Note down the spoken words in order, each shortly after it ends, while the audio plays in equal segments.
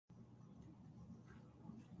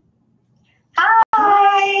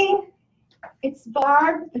Hi, it's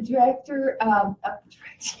Barb, the director of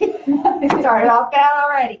started off bad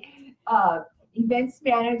already. Events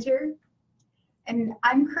manager. And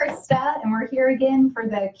I'm Krista, and we're here again for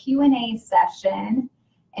the Q&A session.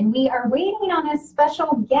 And we are waiting on a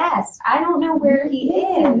special guest. I don't know where he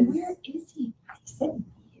is. Where is he? He's sitting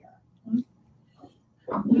here.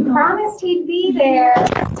 We promised he'd be there.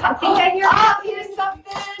 I think I hear. Oh, here's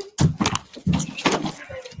something.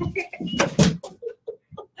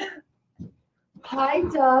 Hi,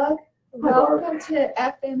 Doug. Welcome to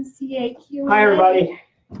FMCA Q&A. Hi, everybody.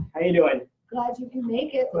 How you doing? Glad you can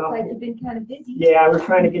make it. Looks like you've been kind of busy. Yeah, we're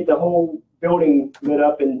trying to get the whole building lit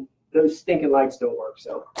up, and those stinking lights don't work.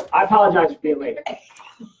 So I apologize for being late.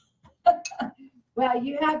 Well,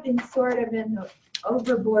 you have been sort of in the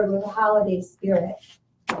overboard with the holiday spirit.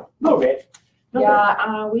 A little bit.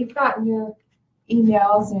 Yeah, we've gotten your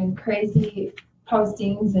emails and crazy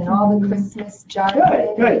postings and all the Christmas jargon.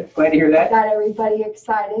 Good, good. Glad to hear that. Got everybody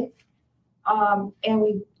excited. And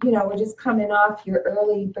we're just coming off your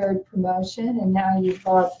early bird promotion, and now you've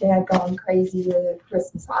got Dad going crazy with a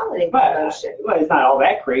Christmas holiday promotion. Well, it's not all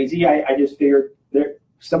that crazy. I just figured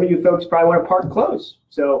some of you folks probably want to park close.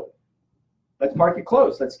 So let's park it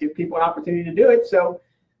close. Let's give people an opportunity to do it. So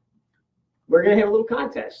we're going to have a little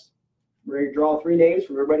contest. We're going to draw 3 names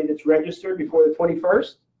from everybody that's registered before the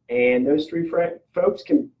 21st. And those 3 folks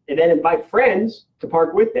can then invite friends to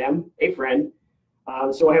park with them, a friend.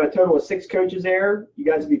 So we'll have a total of 6 coaches there. You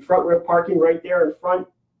guys will be front row parking right there in front.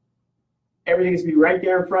 Everything's going to be right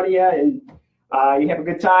there in front of you, and you have a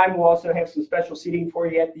good time. We'll also have some special seating for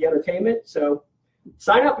you at the entertainment. So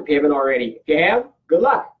sign up if you haven't already. If you have, good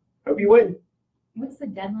luck. Hope you win. What's the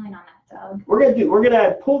deadline on that, Doug? We're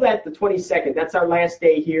gonna pull that the 22nd. That's our last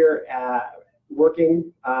day here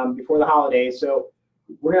working before the holidays. So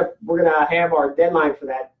we're gonna have our deadline for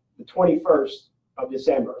that the 21st of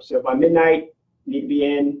December. So by midnight, you need to be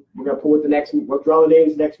in. We're going to pull it we'll draw the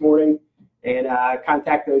names the next morning and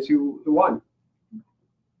contact those who won.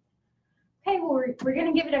 Okay, well, we're going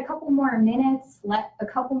to give it a couple more minutes, let a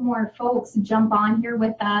couple more folks jump on here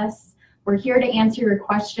with us. We're here to answer your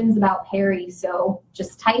questions about Perry, so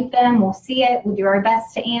just type them. We'll see it. We'll do our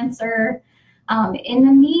best to answer. In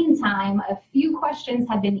the meantime, a few questions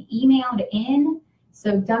have been emailed in,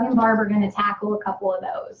 so Doug and Barb are going to tackle a couple of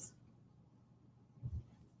those.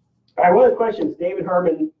 All right, one of the questions, David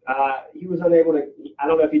Herman, he was unable to, I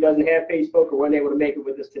don't know if he doesn't have Facebook or wasn't able to make it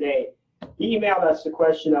with us today. He emailed us the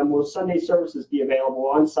question, will Sunday services be available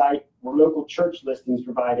on site or local church listings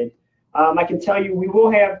provided? I can tell you we will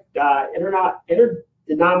have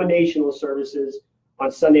interdenominational services on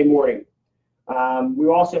Sunday morning. We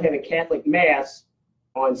also have a Catholic Mass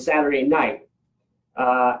on Saturday night.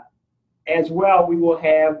 As well, we will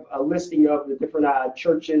have a listing of the different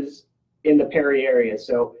churches in the Perry area.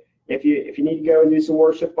 So if you need to go and do some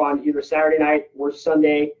worship on either Saturday night or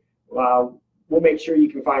Sunday, we'll make sure you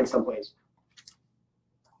can find someplace.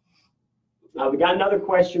 We got another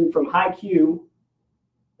question from Hi Q.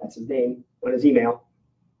 That's his name on his email.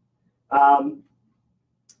 And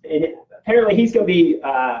apparently he's going to be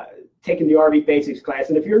taking the RV Basics class.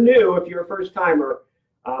 And if you're new, if you're a first timer,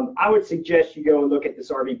 I would suggest you go and look at this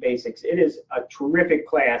RV Basics. It is a terrific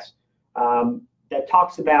class that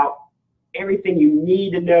talks about everything you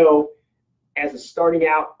need to know as a starting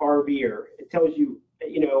out RVer. It tells you,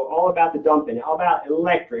 all about the dumping, all about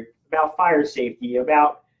electric, about fire safety,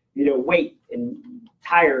 about, weight and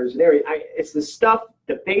tires and everything. It's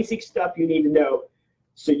the basic stuff you need to know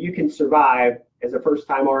so you can survive as a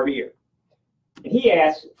first-time RVer. And he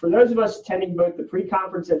asks, for those of us attending both the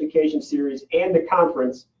pre-conference education series and the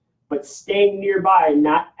conference, but staying nearby,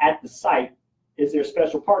 not at the site, is there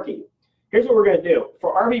special parking? Here's what we're going to do.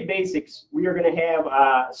 For RV Basics, we are going to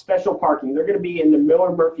have special parking. They're going to be in the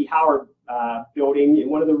Miller Murphy Howard building in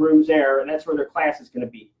one of the rooms there, and that's where their class is going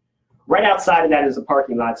to be. Right outside of that is a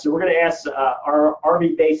parking lot. So we're going to ask our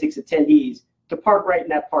RV Basics attendees to park right in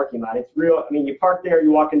that parking lot. It's real. I mean, you park there,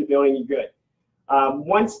 you walk in the building, you're good.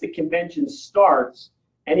 Once the convention starts,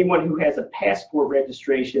 anyone who has a passport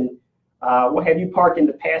registration, we'll have you park in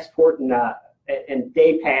the passport and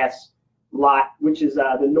day pass lot, which is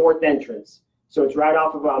the north entrance. So it's right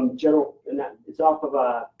off of it's off of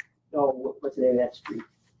what's the name of that street?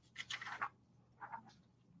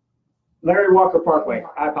 Larry Walker Parkway.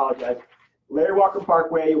 I apologize. Larry Walker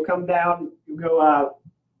Parkway. You'll come down, you go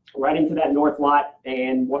right into that north lot,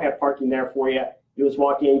 and we'll have parking there for you. You just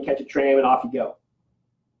walk in, catch a tram, and off you go.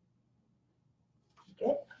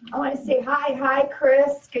 Good. I want to say hi,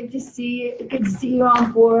 Chris. Good to see you. Good to see you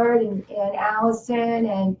on board, and Allison,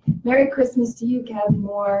 and Merry Christmas to you, Kevin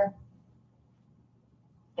Moore.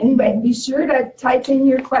 Anyway, be sure to type in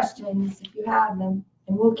your questions if you have them,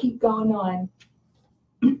 and we'll keep going on.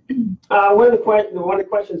 One of the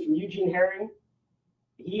questions from Eugene Herring,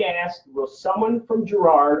 he asked, will someone from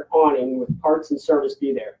Girard Awning with parts and service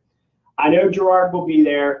be there? I know Girard will be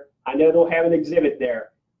there. I know they'll have an exhibit there.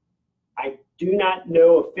 I do not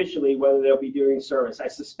know officially whether they'll be doing service. I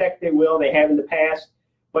suspect they will. They have in the past,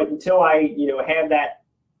 but until I, have that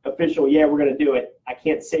official, yeah, we're going to do it, I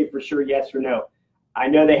can't say for sure yes or no. I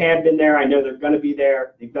know they have been there. I know they're going to be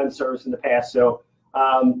there. They've done service in the past. So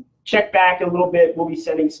check back a little bit. We'll be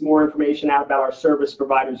sending some more information out about our service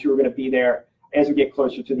providers who are going to be there as we get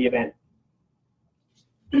closer to the event.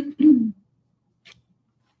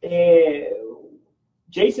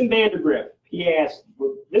 Jason Vandergriff, he asked,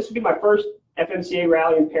 well, this will be my first FMCA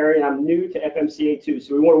rally in Perry, and I'm new to FMCA too.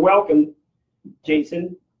 So we want to welcome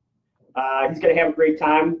Jason. He's going to have a great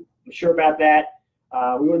time. I'm sure about that.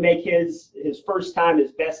 We want to make his first time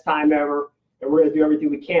his best time ever, and we're going to do everything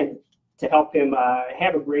we can to help him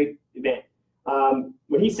have a great event.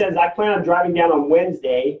 When he says, I plan on driving down on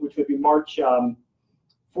Wednesday, which would be March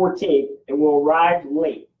 14th, and we'll arrive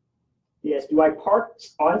late. Yes, do I park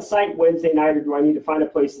on site Wednesday night, or do I need to find a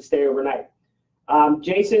place to stay overnight?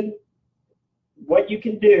 Jason, what you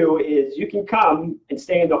can do is you can come and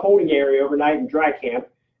stay in the holding area overnight and dry camp,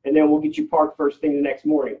 and then we'll get you parked first thing the next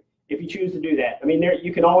morning if you choose to do that. I mean,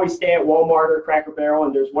 you can always stay at Walmart or Cracker Barrel,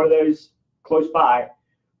 and there's one of those close by.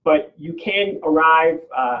 But you can arrive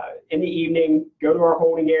in the evening, go to our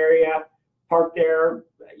holding area, park there,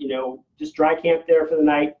 just dry camp there for the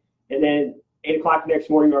night, and then 8 o'clock the next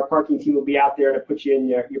morning, our parking team will be out there to put you in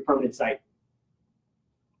your permanent site.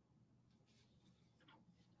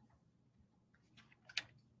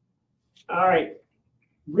 All right.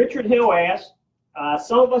 Richard Hill asked,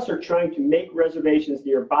 some of us are trying to make reservations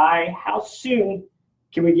nearby. How soon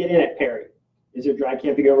can we get in at Perry? Is there dry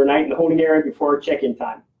camping overnight in the holding area before check-in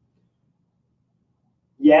time?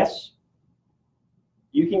 Yes.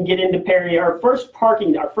 You can get into Perry. Our first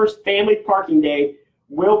family parking day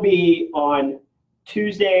will be on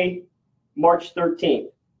Tuesday, March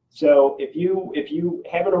 13th. So if you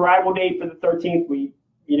have an arrival date for the 13th,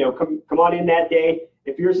 come on in that day.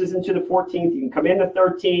 If yours is into the 14th, you can come in the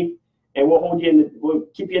 13th, and we'll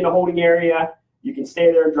keep you in the holding area. You can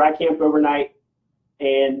stay there, dry camp overnight,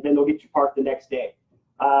 and then they'll get you parked the next day.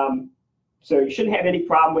 So you shouldn't have any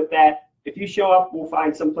problem with that. If you show up, we'll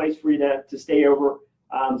find some place for you to stay over.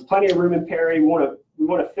 There's plenty of room in Perry. We want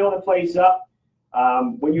to fill the place up.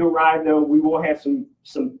 When you arrive, though, we will have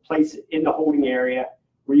some place in the holding area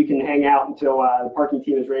where you can hang out until the parking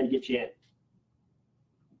team is ready to get you in.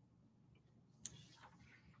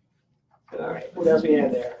 All right, what else we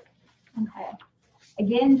have there? Okay.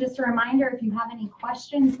 Again, just a reminder, if you have any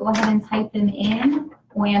questions, go ahead and type them in.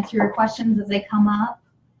 We'll answer your questions as they come up.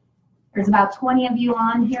 There's about 20 of you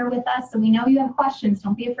on here with us, so we know you have questions.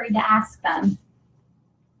 Don't be afraid to ask them.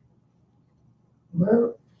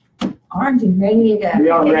 We're armed and ready to go. We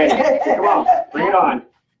are ready. Come on, bring it on.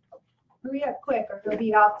 Hurry up quick, or we'll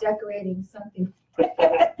be off decorating something.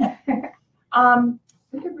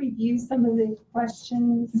 We could review some of the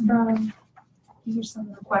questions from. These are some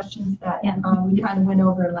of the questions that we kind of went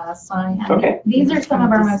over last time. Okay. These are some of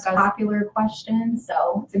our most popular questions,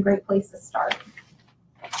 so it's a great place to start.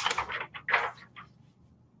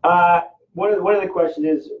 One of the questions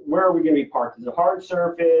is, where are we going to be parked? Is it hard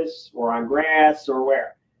surface or on grass or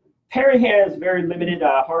where? Perry has very limited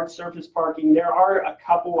hard surface parking. There are a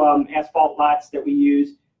couple asphalt lots that we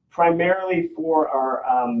use primarily for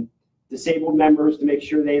our disabled members to make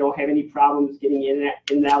sure they don't have any problems getting in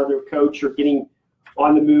and out of their coach or getting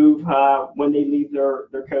on the move when they leave their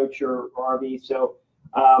coach or RV. So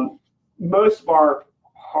most of our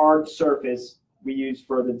hard surface we use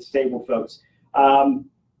for the disabled folks.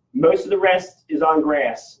 Most of the rest is on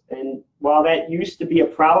grass. And while that used to be a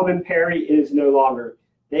problem in Perry, it is no longer.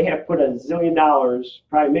 They have put $1 zillion,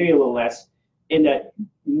 probably maybe a little less, into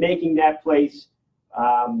making that place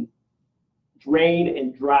drain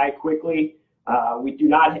and dry quickly. We do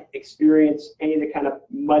not experience any of the kind of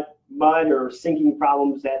mud or sinking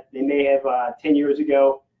problems that they may have 10 years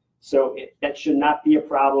ago. So that should not be a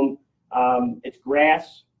problem. It's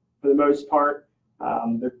grass for the most part.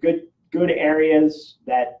 They're good areas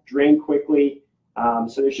that drain quickly.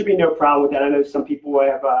 So there should be no problem with that. I know some people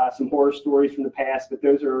have some horror stories from the past, but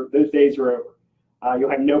those days are over.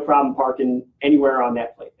 You'll have no problem parking anywhere on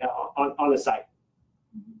that place, on the site.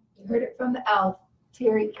 You heard it from the elf.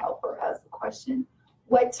 Terry Kelper has the question.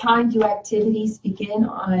 What time do activities begin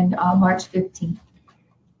on March 15th?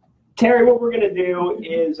 Terry, what we're going to do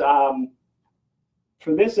is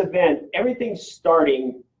for this event, everything's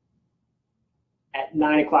starting at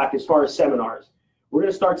 9 o'clock as far as seminars. We're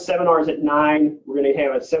going to start seminars at 9. We're going to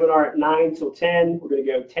have a seminar at 9 till 10. We're going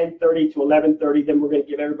to go 10:30 to 11:30. Then we're going to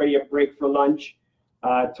give everybody a break for lunch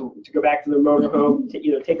to go back to their motorhome, to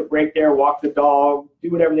either take a break there, walk the dog, do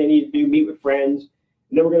whatever they need to do, meet with friends.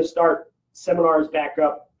 And then we're going to start seminars back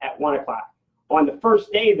up at 1 o'clock. On the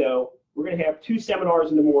first day, though, we're going to have 2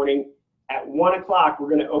 seminars in the morning. At 1 o'clock, we're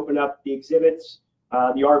going to open up the exhibits,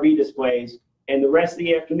 the RV displays, and the rest of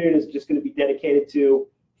the afternoon is just going to be dedicated to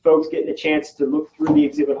folks getting a chance to look through the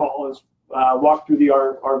exhibit halls, walk through the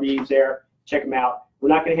RVs there, check them out. We're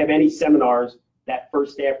not going to have any seminars that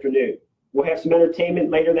first afternoon. We'll have some entertainment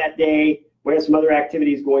later that day. We'll have some other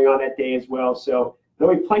activities going on that day as well. So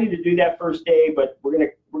there'll be plenty to do that first day, but we're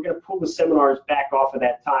gonna pull the seminars back off of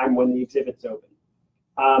that time when the exhibit's open.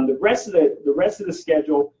 The rest of the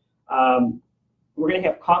schedule, we're going to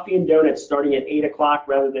have coffee and donuts starting at 8 o'clock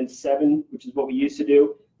rather than 7, which is what we used to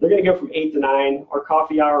do. They're going to go from 8 to 9. Our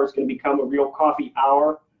coffee hour is going to become a real coffee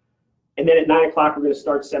hour. And then at 9 o'clock, we're going to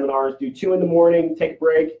start seminars, do 2 in the morning, take a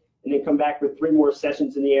break, and then come back with 3 more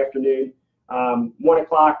sessions in the afternoon. 1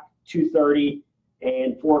 o'clock, 2:30,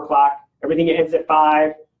 and 4 o'clock. Everything ends at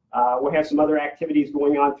 5. We'll have some other activities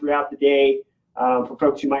going on throughout the day for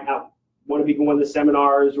folks who might not want to be going to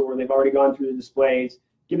seminars or they've already gone through the displays.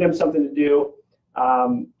 Give them something to do.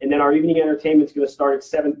 And then our evening entertainment is going to start at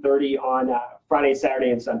 7:30 on Friday,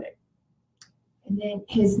 Saturday, and Sunday. And then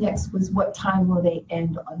his next was, what time will they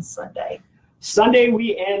end on Sunday? Sunday,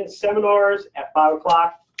 we end seminars at 5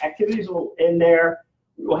 o'clock. Activities will end there.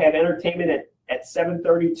 We'll have entertainment at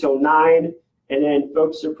 7:30 till 9. And then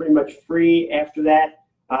folks are pretty much free after that.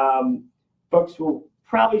 Folks will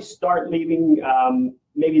probably start leaving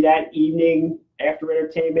maybe that evening after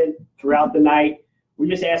entertainment throughout the night. We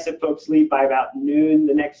just ask that folks leave by about noon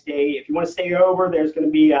the next day. If you want to stay over, there's going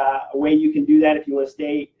to be a way you can do that if you want to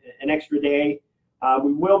stay an extra day.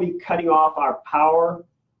 We will be cutting off our power,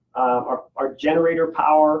 our generator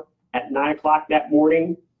power at 9 o'clock that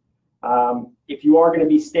morning. If you are going to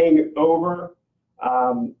be staying over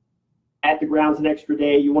at the grounds an extra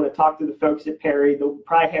day, you want to talk to the folks at Perry. They'll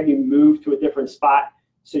probably have you move to a different spot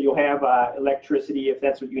so you'll have electricity if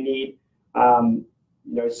that's what you need.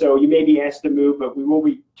 So you may be asked to move, but we will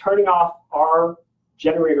be turning off our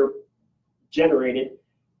generated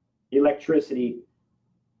electricity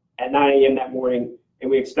at 9 a.m. that morning, and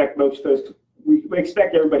we expect most folks. We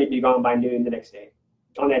expect everybody to be gone by noon the next day,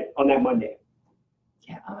 on that Monday.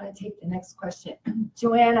 Yeah, I'm going to take the next question.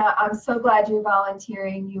 Joanna, I'm so glad you're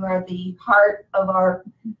volunteering. You are the heart of our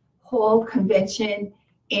whole convention.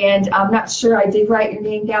 And I'm not sure I did write your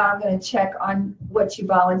name down. I'm going to check on what you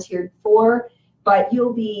volunteered for. But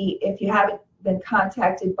you'll be, if you haven't been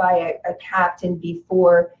contacted by a captain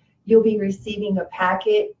before, you'll be receiving a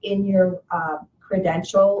packet in your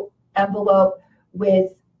credential envelope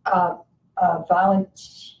with a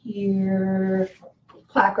volunteer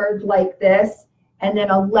placard like this, and then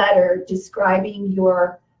a letter describing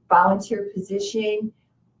your volunteer position,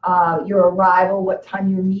 your arrival, what time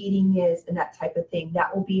your meeting is, and that type of thing.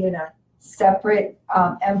 That will be in a separate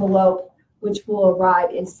envelope, which will arrive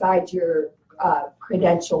inside your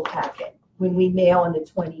credential packet when we mail on the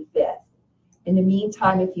 25th. In the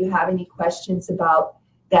meantime, if you have any questions about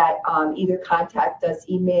that, either contact us,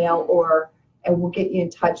 email, and we'll get you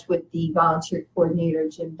in touch with the volunteer coordinator,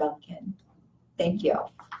 Jim Duncan. Thank you.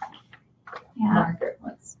 Yeah. Margaret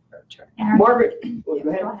wants her turn. Margaret, Go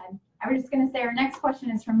ahead. I was just going to say our next question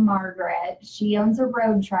is from Margaret. She owns a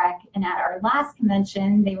road truck, and at our last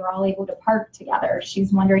convention, they were all able to park together.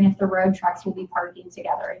 She's wondering if the road trucks will be parking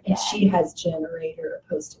together again. And she has generator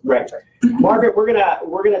opposed to right. Margaret, we're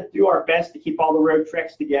gonna do our best to keep all the road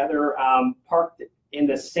trucks together, parked in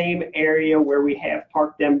the same area where we have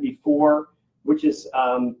parked them before, which is,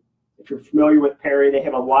 if you're familiar with Perry, they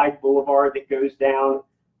have a wide boulevard that goes down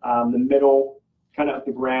the middle, kind of up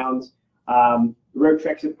the grounds. The road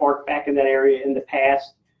trucks have parked back in that area in the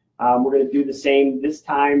past. We're going to do the same this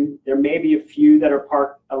time. There may be a few that are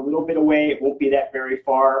parked a little bit away. It won't be that very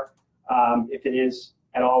far, if it is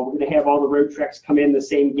at all. We're going to have all the road trucks come in the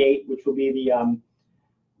same gate, which will be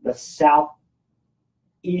the southeast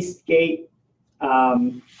gate.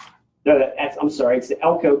 I'm sorry, it's the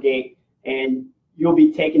Elko gate, and you'll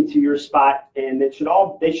be taken to your spot, and they should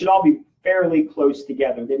all be fairly close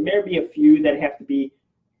together. There may be a few that have to be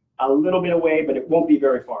a little bit away, but it won't be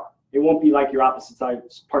very far. It won't be like your opposite side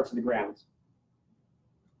parts of the grounds.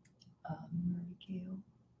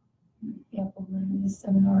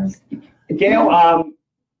 Seminars. Gail,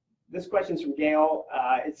 this question's from Gail.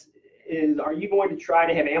 Are you going to try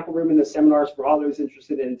to have ample room in the seminars for all those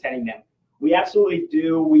interested in attending them? We absolutely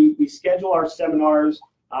do. We schedule our seminars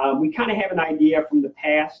We kind of have an idea from the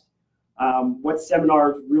past what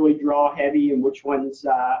seminars really draw heavy and which ones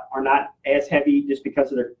are not as heavy just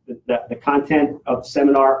because of the content of the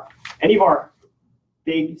seminar. Any of our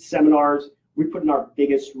big seminars, we put in our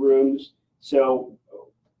biggest rooms. So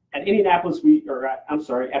at Indianapolis,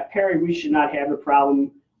 at Perry, we should not have a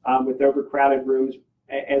problem with overcrowded rooms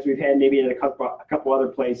as we've had maybe at a couple other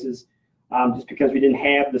places, just because we didn't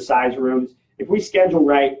have the size rooms. If we schedule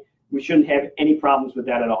right, we shouldn't have any problems with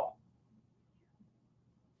that at all.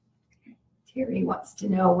 Terry wants to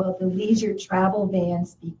know, will the leisure travel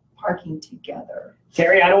vans be parking together?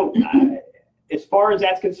 Terry, I don't, as far as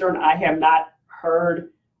that's concerned, I have not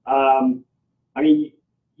heard. I mean,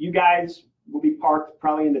 you guys will be parked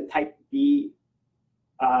probably in the Type B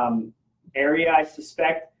area, I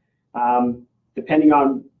suspect, depending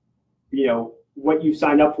on, what you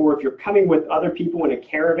signed up for. If you're coming with other people in a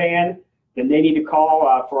caravan, then they need to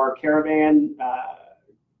call for our caravan.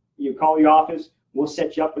 You call the office. We'll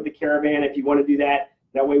set you up with the caravan if you want to do that.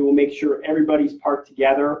 That way we'll make sure everybody's parked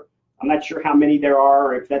together. I'm not sure how many there are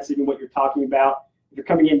or if that's even what you're talking about. If you're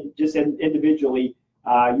coming in just individually,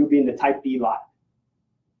 you'll be in the Type B lot.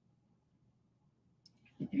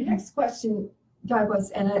 The next question,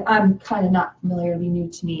 Douglas, and I'm kind of not familiarly new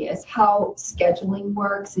to me, is how scheduling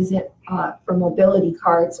works. Is it for mobility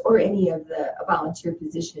cards or any of the volunteer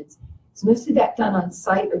positions? Is most of that done on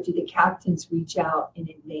site, or do the captains reach out in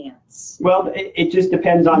advance? Well, it just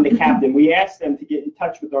depends on the captain. We ask them to get in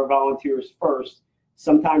touch with our volunteers first.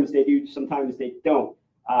 Sometimes they do, sometimes they don't.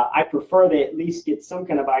 I prefer they at least get some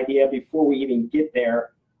kind of idea before we even get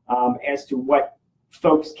there as to what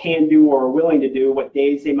folks can do or are willing to do, what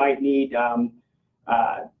days they might need.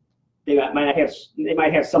 They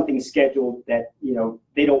might have something scheduled that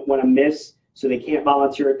they don't want to miss, so they can't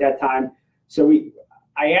volunteer at that time. So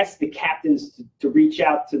I asked the captains to reach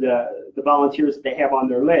out to the volunteers that they have on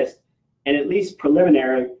their list and at least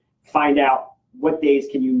preliminarily find out what days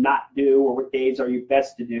can you not do or what days are you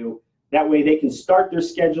best to do. That way they can start their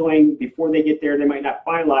scheduling before they get there. They might not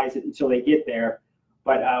finalize it until they get there,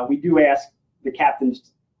 but we do ask the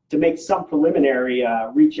captains to make some preliminary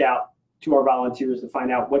reach out to our volunteers to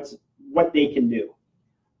find out what they can do.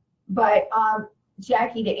 But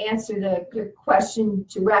Jackie, to answer your question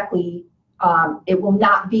directly, it will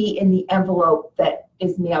not be in the envelope that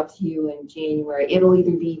is mailed to you in January. It'll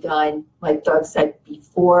either be done, like Doug said,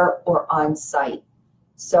 before or on site.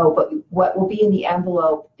 So, but what will be in the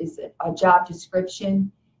envelope is a job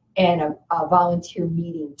description and a volunteer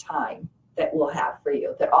meeting time that we'll have for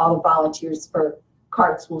you, that all the volunteers for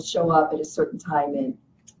carts will show up at a certain time and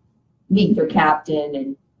meet their captain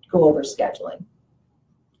and go over scheduling.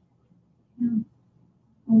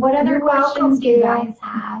 What other You're welcome, questions do you Gail. guys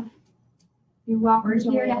have? You're welcome.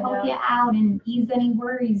 We're here to help you out and ease any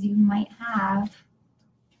worries you might have.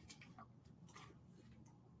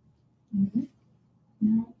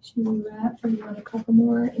 Should we wrap, or you want a couple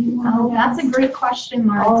more? Oh, that's a great question,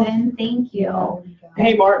 Martin. Thank you.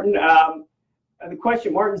 Hey, Martin.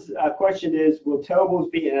 Martin's question is, will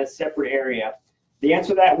towables be in a separate area? The answer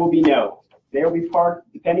to that will be no. They'll be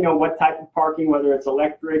parked depending on what type of parking, whether it's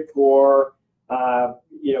electric or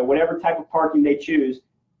whatever type of parking they choose.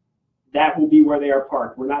 That will be where they are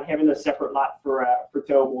parked. We're not having a separate lot for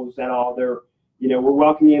towables at all. We're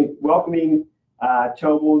welcoming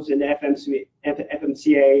towables in the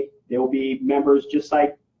FMCA. They will be members just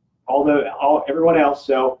like everyone else.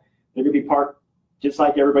 So they're going to be parked just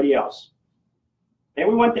like everybody else. And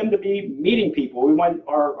we want them to be meeting people. We want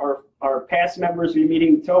our past members to be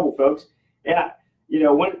meeting towable folks. And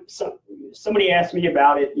when somebody asked me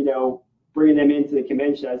about it, bringing them into the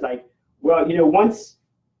convention, I was like, well, once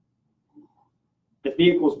the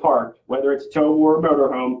vehicle's parked, whether it's a towable or a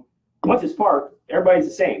motorhome, once it's parked, everybody's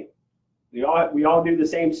the same. We all do the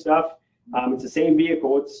same stuff. It's the same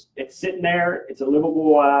vehicle. It's sitting there. It's a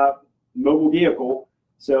livable mobile vehicle.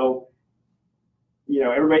 So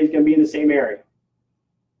everybody's going to be in the same area.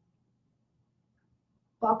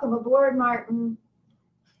 Welcome aboard, Martin.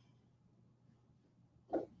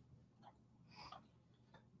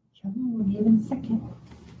 We'll give him a second.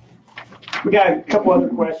 We got a couple other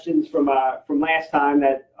questions from last time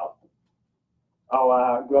that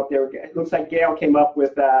I'll go up there. It looks like Gail came up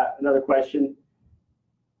with another question.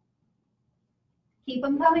 Keep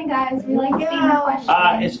them coming, guys. We like seeing the questions.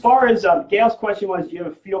 As far as Gail's question was, do you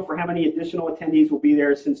have a feel for how many additional attendees will be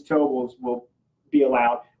there since towables will be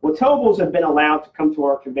allowed? Well, towables have been allowed to come to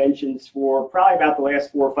our conventions for probably about the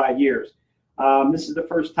last 4 or 5 years. This is the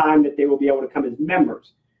first time that they will be able to come as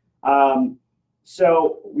members.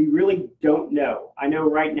 So we really don't know. I know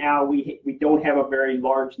right now we don't have a very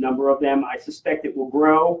large number of them. I suspect it will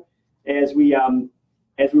grow as we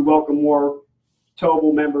as we welcome more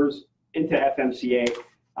towable members into FMCA.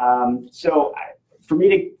 For me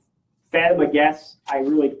to fathom a guess, I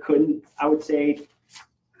really couldn't. I would say,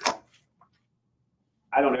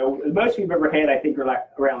 I don't know, the most we've ever had, I think, are like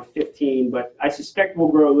around 15, but I suspect we'll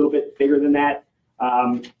grow a little bit bigger than that.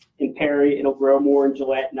 In Perry, it'll grow more in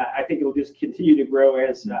Gillette, and I think it'll just continue to grow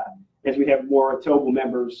as we have more towable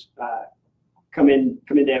members come into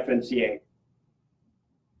FMCA.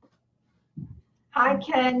 Hi,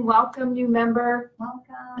 Ken. Welcome, new member.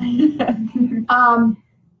 Welcome.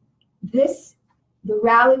 The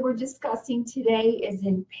rally we're discussing today is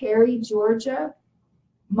in Perry, Georgia,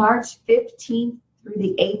 March 15th through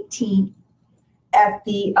the 18th at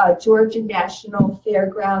the Georgia National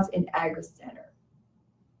Fairgrounds and Agri Center.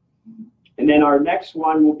 And then our next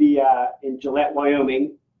one will be in Gillette,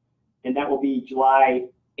 Wyoming, and that will be July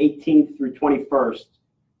 18th through 21st.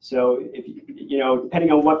 So if you know,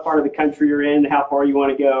 depending on what part of the country you're in, how far you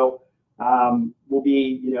want to go, we'll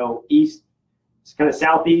be east, it's kind of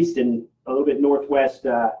southeast, and a little bit northwest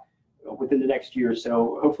within the next year.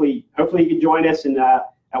 So hopefully you can join us in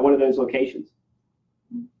at one of those locations.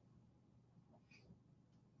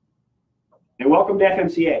 And welcome to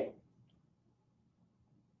FMCA.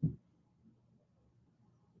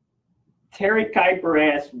 Terry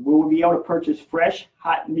Kuiper asks, will we be able to purchase fresh,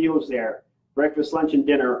 hot meals there, breakfast, lunch, and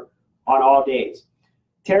dinner on all days?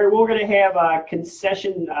 Terry, we're going to have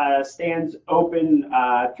concession stands open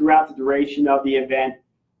throughout the duration of the event.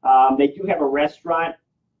 They do have a restaurant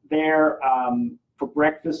there for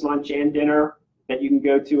breakfast, lunch, and dinner that you can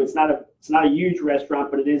go to. It's not a huge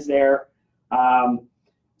restaurant, but it is there.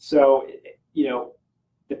 So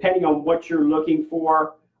depending on what you're looking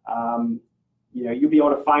for, you'll be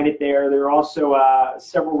able to find it there. There are also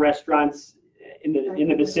several restaurants in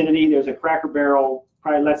the vicinity. There's a Cracker Barrel,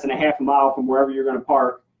 probably less than a half a mile from wherever you're going to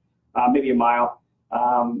park, maybe a mile,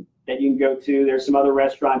 that you can go to. There's some other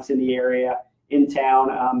restaurants in the area, in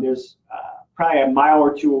town. There's probably a mile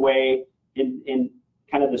or two away in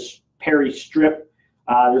kind of the Perry Strip.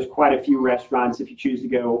 There's quite a few restaurants if you choose to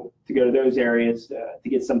go to those areas to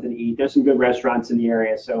get something to eat. There's some good restaurants in the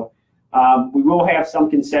area. So we will have some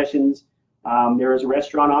concessions. There is a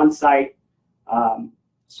restaurant on site.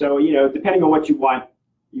 So, depending on what you want,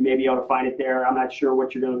 you may be able to find it there. I'm not sure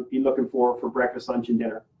what you're going to be looking for breakfast, lunch, and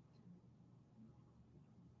dinner.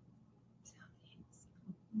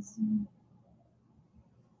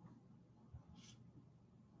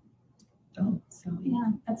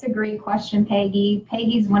 Yeah, that's a great question, Peggy.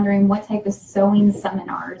 Peggy's wondering what type of sewing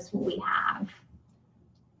seminars will we have?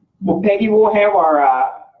 Well, Peggy, we'll have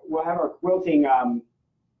our quilting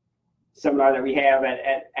seminar that we have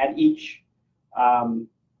at each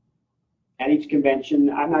convention.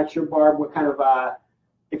 I'm not sure, Barb, what kind of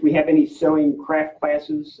if we have any sewing craft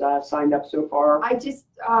classes signed up so far. We just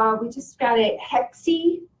got a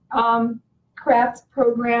Hexie craft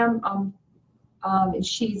program, and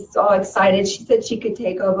she's all excited. She said she could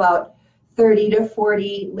take about 30 to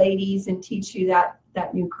 40 ladies and teach you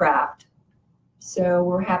that new craft. So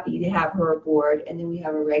we're happy to have her aboard, and then we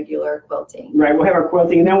have a regular quilting. Right, we'll have our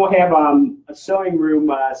quilting, and then we'll have a sewing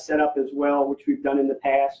room set up as well, which we've done in the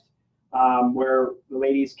past, where the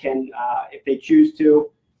ladies can, if they choose to,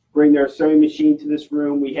 bring their sewing machine to this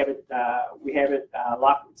room. We have it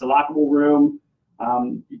locked. It's a lockable room.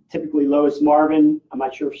 Typically Lois Marvin, I'm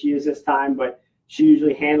not sure if she is this time, but she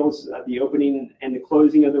usually handles the opening and the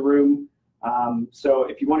closing of the room. So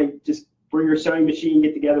if you want to just bring your sewing machine,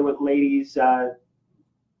 get together with ladies,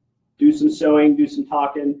 do some sewing, do some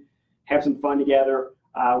talking, have some fun together,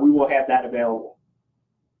 we will have that available.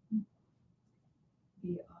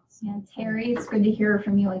 Yeah, Terry, it's good to hear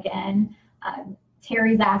from you again.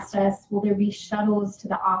 Terry's asked us, will there be shuttles to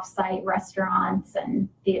the off-site restaurants and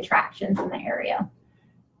the attractions in the area?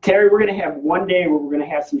 Terry, we're going to have one day where we're going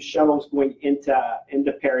to have some shuttles going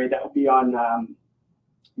into Perry. That will be on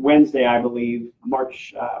Wednesday, I believe,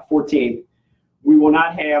 March 14th. We will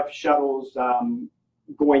not have shuttles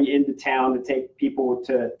going into town to take people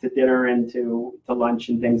to dinner and to lunch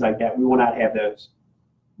and things like that. We will not have those.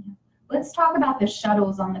 Let's talk about the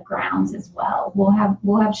shuttles on the grounds as well.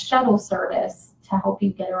 We'll have shuttle service to help you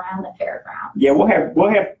get around the fairgrounds. Yeah, we'll have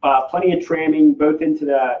plenty of tramming both into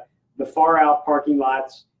the far out parking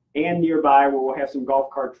lots and nearby, where we'll have some golf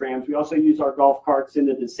cart trams. We also use our golf carts in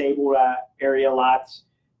the disabled area lots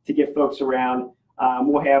to get folks around.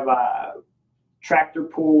 We'll have tractor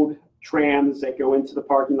pulled trams that go into the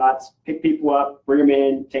parking lots, pick people up, bring them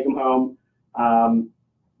in, take them home.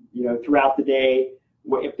 Throughout the day,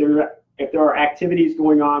 if there are activities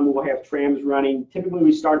going on, we will have trams running. Typically,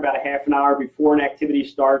 we start about a half an hour before an activity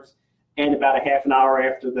starts and about a half an hour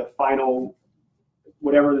after the final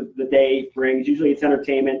whatever the day brings. Usually it's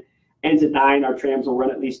entertainment. Ends at 9. Our trams will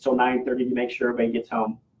run at least till 9:30 to make sure everybody gets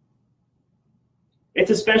home. It's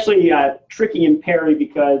especially tricky in Perry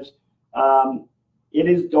because it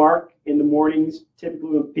is dark in the mornings,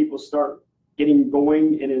 typically when people start getting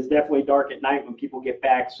going, and it's definitely dark at night when people get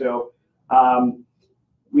back. So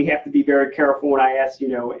we have to be very careful. And I ask,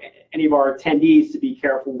 any of our attendees to be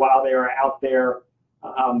careful while they are out there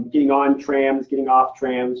getting on trams, getting off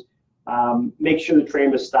trams. Make sure the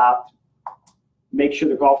tram is stopped. Make sure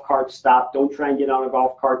the golf cart's stopped. Don't try and get on a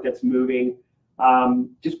golf cart that's moving.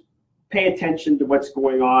 Just pay attention to what's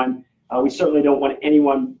going on. We certainly don't want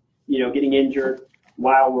anyone, getting injured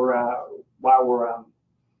while we're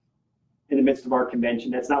in the midst of our convention.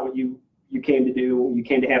 That's not what you came to do. You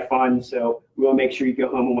came to have fun. So we want to make sure you go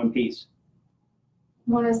home in one piece.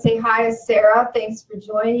 I want to say hi to Sarah. Thanks for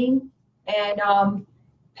joining. And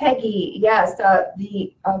Peggy, yes,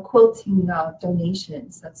 the quilting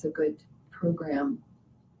donations. That's a good program.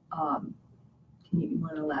 You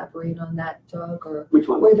want to elaborate on that, Doug? Or which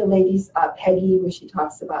one? Where the ladies, Peggy, where she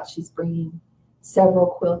talks about she's bringing several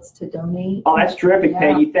quilts to donate. Oh, that's terrific, Yeah.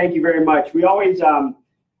 Peggy. Thank you very much. We always,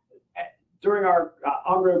 during our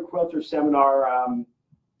on-road quilter seminar,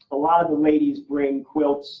 a lot of the ladies bring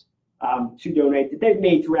quilts to donate that they've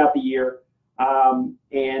made throughout the year.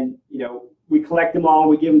 And, we collect them all.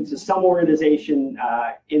 We give them to some organization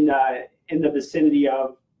in the vicinity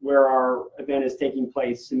of where our event is taking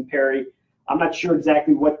place in Perry. I'm not sure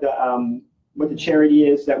exactly what the charity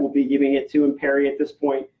is that we'll be giving it to in Perry at this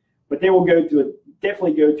point, but they will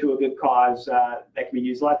definitely go to a good cause that can be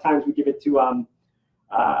used. A lot of times we give it to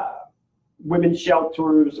women's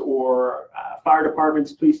shelters or fire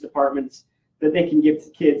departments, police departments that they can give to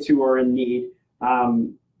kids who are in need,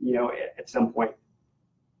 at some point.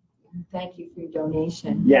 Thank you for your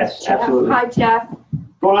donation. Yes, Jeff, absolutely. hi, Jeff.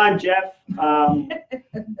 Go on, Jeff.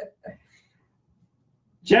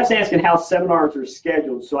 Jeff's asking how seminars are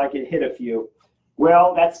scheduled, so I can hit a few.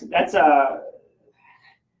 Well, that is a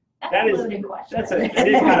loaded question. It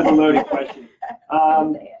is kind of a loaded question.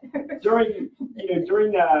 During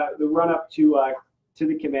the run up to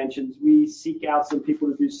the conventions, we seek out some people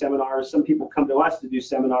to do seminars. Some people come to us to do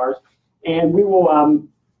seminars, and we will.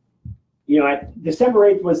 December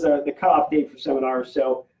 8th was the cutoff date for seminars,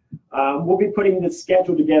 so we'll be putting the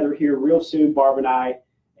schedule together here real soon, Barb and I.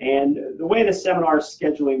 And the way the seminar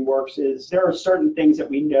scheduling works is there are certain things that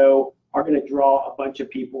we know are going to draw a bunch of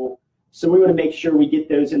people. So we want to make sure we get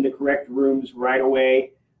those in the correct rooms right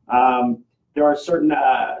away. There are certain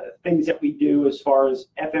things that we do as far as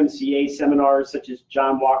FMCA seminars, such as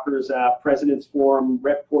John Walker's President's Forum.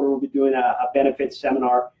 Rep Porter will be doing a benefits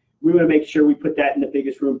seminar. We want to make sure we put that in the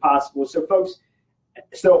biggest room possible.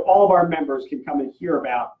 So all of our members can come and hear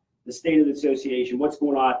about the state of the association, what's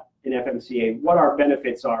going on in FMCA, what our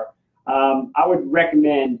benefits are. I would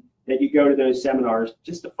recommend that you go to those seminars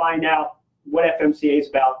just to find out what FMCA is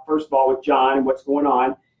about, first of all, with John and what's going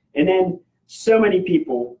on. And then so many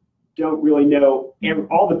people don't really know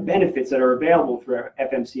all the benefits that are available through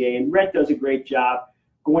FMCA. And Rhett does a great job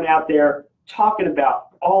going out there talking about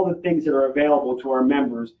all the things that are available to our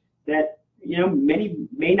members that many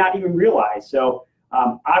may not even realize. So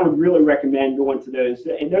I would really recommend going to those.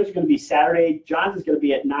 And those are going to be Saturday. John's is going to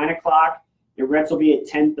be at 9 o'clock, and Rhett's will be at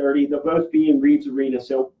 10:30. They'll both be in Reeves Arena,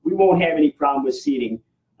 so we won't have any problem with seating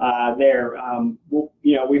there.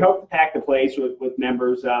 We hope to pack the place with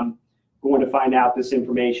members going to find out this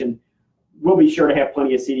information. We'll be sure to have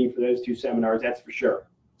plenty of seating for those two seminars, that's for sure.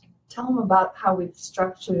 Tell them about how we've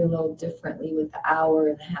structured it a little differently with the hour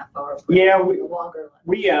and a half hour break. Yeah, longer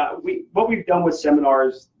one. what we've done with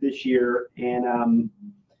seminars this year, and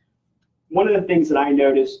one of the things that I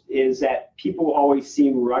noticed is that people always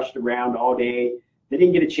seem rushed around all day. They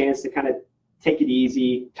didn't get a chance to kind of take it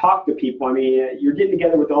easy, talk to people. I mean, you're getting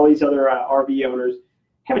together with all these other RV owners,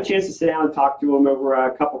 have a chance to sit down and talk to them over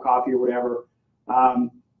a cup of coffee or whatever.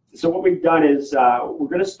 So what we've done is we're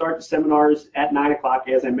going to start the seminars at 9 o'clock,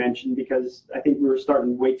 as I mentioned, because I think we were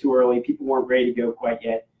starting way too early. People weren't ready to go quite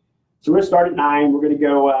yet. So we're going to start at 9. We're going to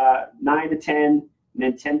go 9 to 10, and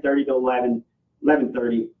then 10:30 to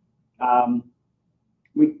 11:30.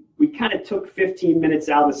 We kind of took 15 minutes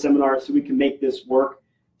out of the seminar so we can make this work.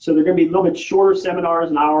 So they're going to be a little bit shorter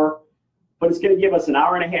seminars, an hour, but it's going to give us an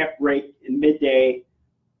hour and a half break in midday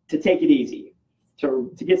to take it easy.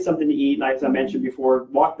 To get something to eat, like as I mentioned before,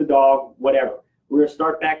 walk the dog, whatever. We're going to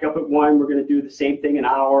start back up at 1. We're going to do the same thing an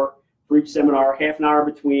hour for each seminar, half an hour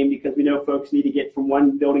between, because we know folks need to get from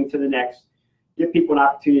one building to the next. Give people an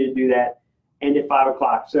opportunity to do that. End at 5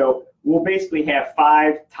 o'clock. So we'll basically have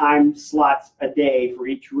 5 time slots a day for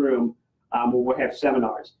each room where we'll have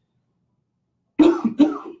seminars.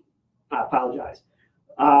 I apologize.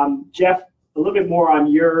 Jeff, a little bit more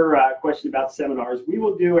on your question about seminars. We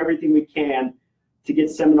will do everything we can to get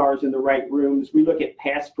seminars in the right rooms. We look at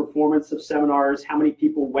past performance of seminars, how many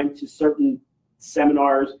people went to certain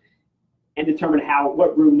seminars, and determine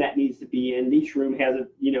what room that needs to be in. Each room has a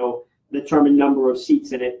determined number of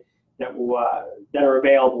seats in it that are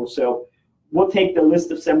available. So we'll take the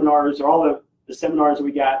list of seminars, or all the seminars that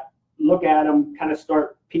we got, look at them, kind of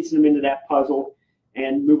start piecing them into that puzzle,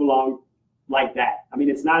 and move along like that. I mean,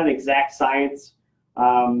 it's not an exact science.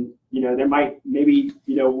 There maybe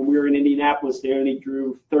when we were in Indianapolis, they only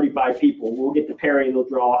drew 35 people. We'll get to Perry and they'll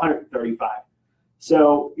draw 135.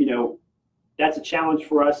 So, that's a challenge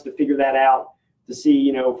for us to figure that out, to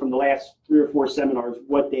see, from the last 3 or 4 seminars,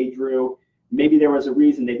 what they drew. Maybe there was a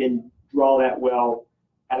reason they didn't draw that well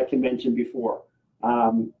at a convention before.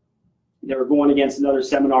 They were going against another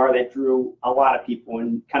seminar that drew a lot of people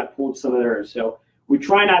and kind of pulled some of theirs. So we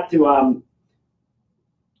try not to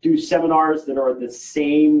do seminars that are the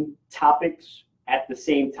same topics at the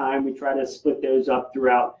same time. We try to split those up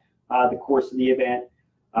throughout the course of the event,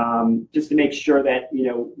 just to make sure that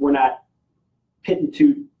we're not pitting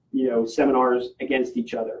 2 seminars against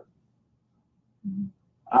each other.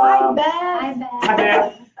 Hi, Beth. Hi,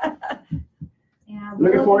 Beth. Yeah,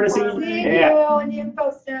 Looking forward to seeing you. you in the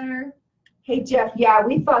info center. Hey, Jeff. Yeah,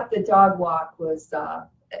 we thought the dog walk was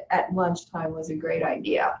at lunchtime was a great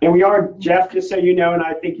idea. And we are, Jeff, just so you know, and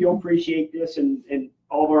I think you'll appreciate this, and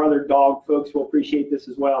all of our other dog folks will appreciate this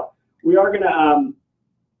as well. We are going to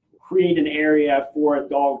create an area for a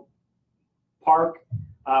dog park,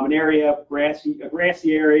 an area, a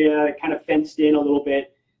grassy area, kind of fenced in a little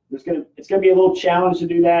bit. It's going to be a little challenge to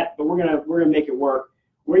do that, but we're gonna make it work.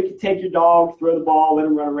 Where you can take your dog, throw the ball, let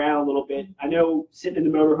them run around a little bit. I know sitting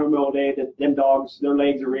in the motorhome all day, that them dogs, their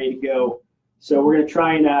legs are ready to go. So we're going to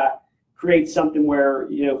try and create something where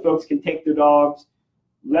folks can take their dogs,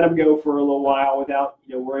 let them go for a little while without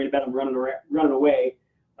worrying about them running away.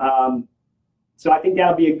 So I think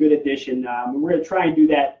that'll be a good addition. We're going to try and do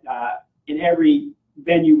that in every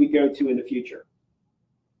venue we go to in the future.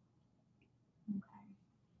 Okay.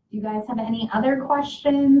 Do you guys have any other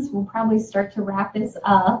questions? We'll probably start to wrap this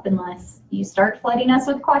up unless you start flooding us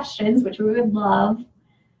with questions, which we would love.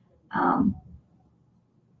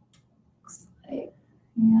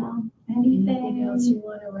 Yeah. Anything else you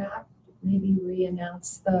want to wrap? Maybe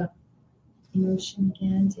re-announce the motion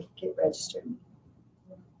again to get registered.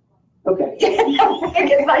 Okay. I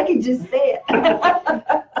guess I can just say it.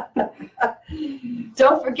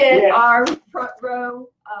 Don't forget our front row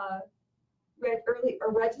early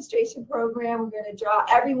registration program. We're going to draw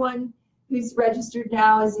everyone who's registered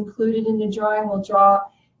now is included in the drawing. We'll draw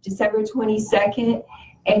December 22nd,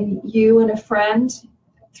 and you and a friend,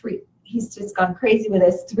 3. He's just gone crazy with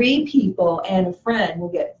us. 3 people and a friend will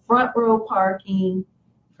get front row parking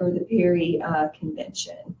for the Perry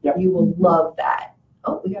convention. Yep. You will love that.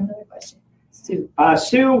 Oh, we got another question. Sue.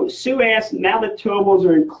 Sue asked, now that towables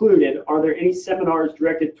are included, are there any seminars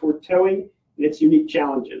directed toward towing and its unique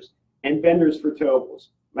challenges, and vendors for towables?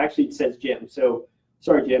 Actually, it says Jim. So,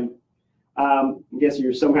 sorry, Jim. I'm guessing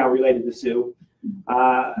you're somehow related to Sue.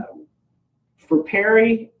 For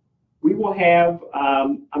Perry, we will have,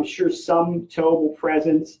 I'm sure, some towable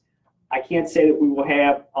presence. I can't say that we will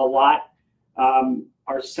have a lot.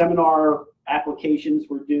 Our seminar applications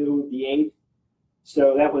were due the 8th,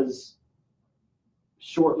 so that was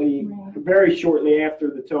very shortly after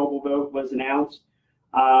the towable vote was announced.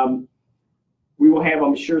 We will have,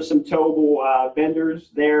 I'm sure, some towable vendors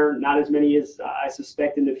there, not as many as I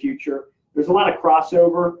suspect in the future. There's a lot of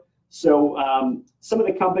crossover, so some of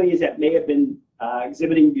the companies that may have been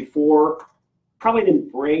exhibiting before probably didn't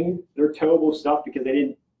bring their towable stuff because they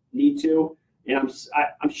didn't need to, and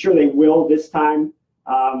I'm sure they will this time.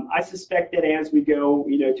 I suspect that as we go,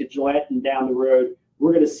 to Gillette and down the road,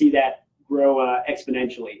 we're going to see that grow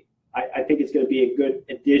exponentially. I think it's going to be a good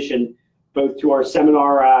addition both to our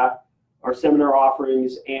seminar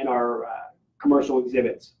offerings and our commercial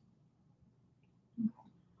exhibits.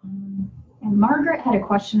 And Margaret had a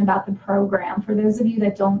question about the program. For those of you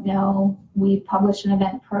that don't know, we publish an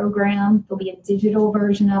event program. There'll be a digital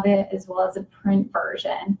version of it as well as a print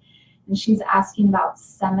version. And she's asking about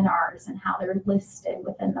seminars and how they're listed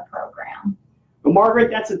within the program. Well, Margaret,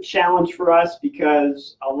 that's a challenge for us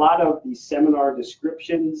because a lot of the seminar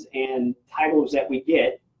descriptions and titles that we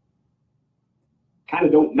get kind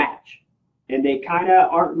of don't match. And they kind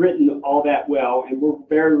of aren't written all that well, and we're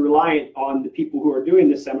very reliant on the people who are doing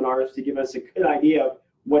the seminars to give us a good idea of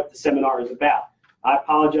what the seminar is about. I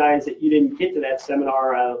apologize that you didn't get to that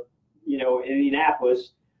seminar, in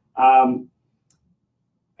Indianapolis.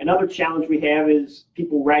 Another challenge we have is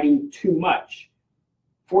people writing too much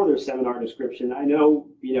for their seminar description. I know,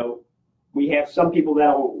 we have some people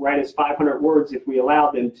that will write us 500 words if we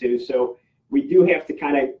allow them to. So we do have to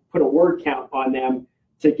kind of put a word count on them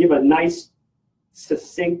to give a nice,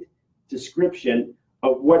 succinct description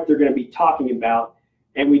of what they're going to be talking about.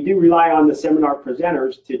 And we do rely on the seminar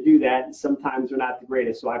presenters to do that. And sometimes they're not the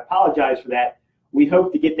greatest. So I apologize for that. We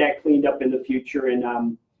hope to get that cleaned up in the future.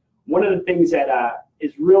 And one of the things that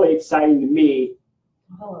is really exciting to me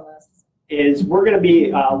is we're going to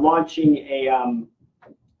be launching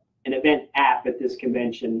an event app at this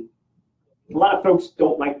convention. A lot of folks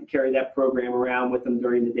don't like to carry that program around with them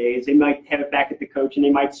during the days. They might have it back at the coach and they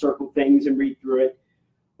might circle things and read through it.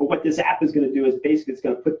 But what this app is going to do is basically it's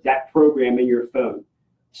going to put that program in your phone.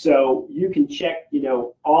 So you can check,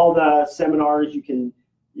 all the seminars. You can,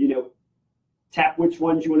 tap which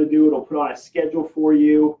ones you want to do. It'll put on a schedule for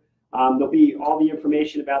you. There'll be all the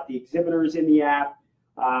information about the exhibitors in the app.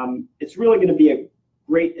 It's really going to be a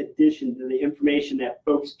great addition to the information that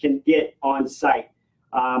folks can get on site.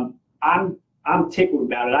 I'm tickled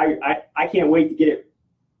about it. I can't wait to get it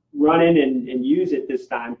running and use it this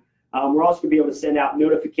time. We're also going to be able to send out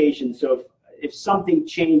notifications. So if something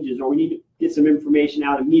changes or we need to get some information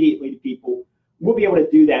out immediately to people, we'll be able to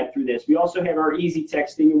do that through this. We also have our easy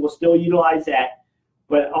texting, and we'll still utilize that.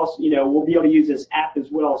 But also, we'll be able to use this app as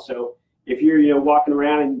well. So if you're, walking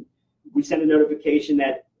around and we send a notification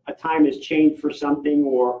that a time has changed for something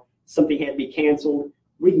or something had to be canceled,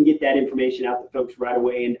 we can get that information out to folks right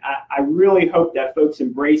away. And I really hope that folks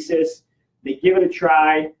embrace this. They give it a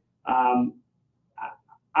try.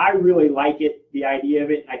 I really like it, the idea of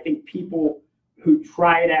it. I think people who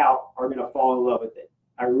try it out are going to fall in love with it.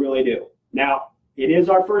 I really do. Now, it is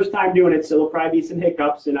our first time doing it, so there'll probably be some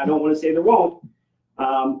hiccups, and I don't want to say there won't.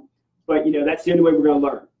 But that's the only way we're going to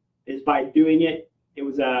learn is by doing it. It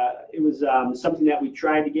was something that we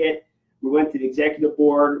tried to get. We went to the executive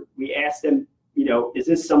board. We asked them, is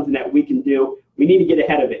this something that we can do? We need to get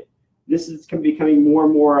ahead of it. This is becoming more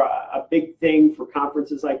and more a big thing for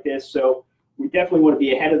conferences like this. So we definitely want to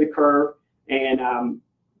be ahead of the curve and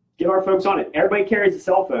get our folks on it. Everybody carries a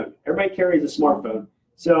cell phone. Everybody carries a smartphone.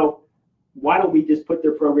 So why don't we just put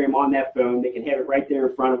their program on that phone? They can have it right there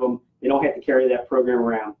in front of them. They don't have to carry that program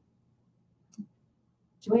around.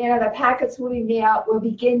 Joanna, the packets will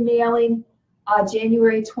begin mailing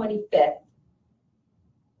January 25th.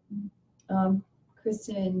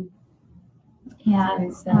 Kristen. Yeah.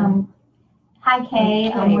 Hi,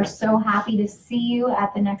 Kay. We're so happy to see you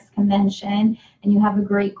at the next convention, and you have a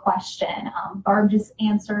great question. Barb just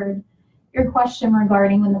answered your question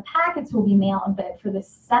regarding when the packets will be mailed, but for the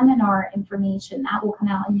seminar information, that will come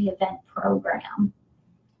out in the event program.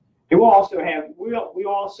 And we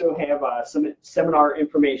also have some seminar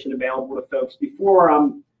information available to folks before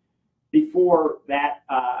that.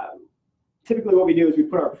 Typically, what we do is we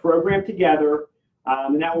put our program together,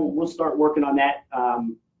 and that we'll start working on that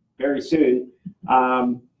very soon.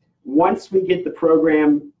 Once we get the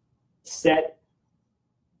program set,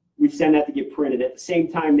 we send that to get printed. At the same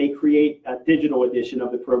time, they create a digital edition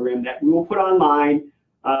of the program that we will put online.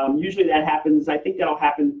 Usually that happens, I think that'll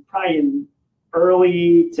happen probably in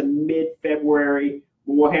early to mid-February.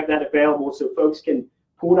 We'll have that available so folks can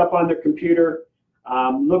pull it up on their computer,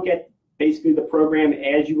 look at basically the program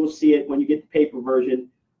as you will see it when you get the paper version.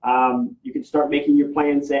 You can start making your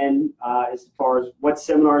plans then as far as what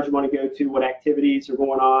seminars you want to go to, what activities are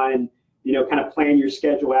going on, and kind of plan your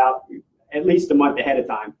schedule out at least a month ahead of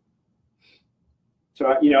time. So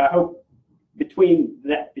I hope between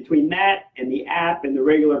that and the app and the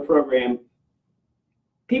regular program,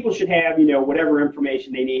 people should have whatever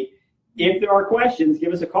information they need. If there are questions,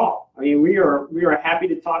 give us a call. I mean, we are happy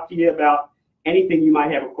to talk to you about anything you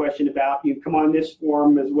might have a question about. You can come on this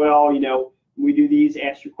forum as well. We do these,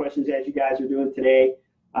 ask your questions as you guys are doing today.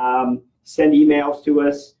 Send emails to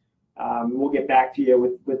us. We'll get back to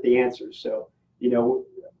you with the answers. So,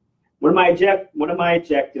 one of my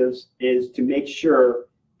objectives is to make sure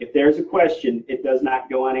if there's a question, it does not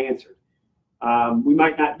go unanswered. We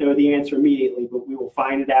might not know the answer immediately, but we will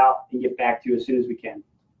find it out and get back to you as soon as we can.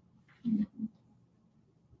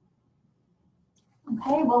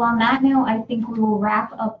 Okay, well, on that note, I think we will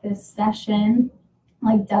wrap up this session.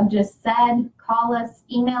 Like Doug just said, call us,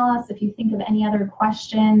 email us if you think of any other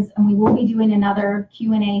questions, and we will be doing another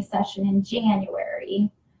Q&A session in January.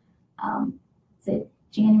 Is it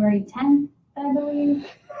January 10th, I believe?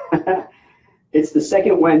 It's the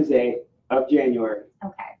second Wednesday of January.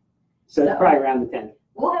 Okay. So it's probably around the 10th.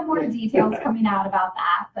 We'll have more details coming out about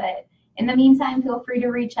that, but in the meantime, feel free to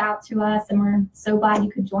reach out to us, and we're so glad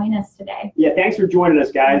you could join us today. Yeah, thanks for joining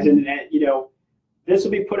us, guys. And This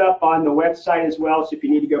will be put up on the website as well, so if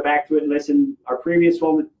you need to go back to it and listen, our previous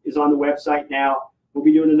one is on the website now. We'll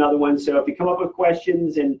be doing another one. So if you come up with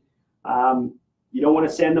questions and you don't want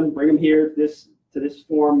to send them, bring them here to this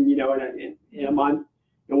form, you know, in a month,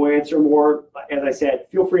 and we'll answer more. As I said,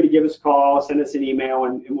 feel free to give us a call, send us an email,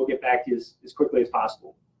 and we'll get back to you as quickly as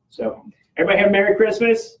possible. So everybody have a Merry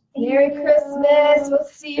Christmas. Merry Christmas. We'll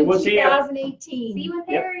see you in And we'll see you. 2018. See you with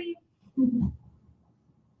Yep. Harry.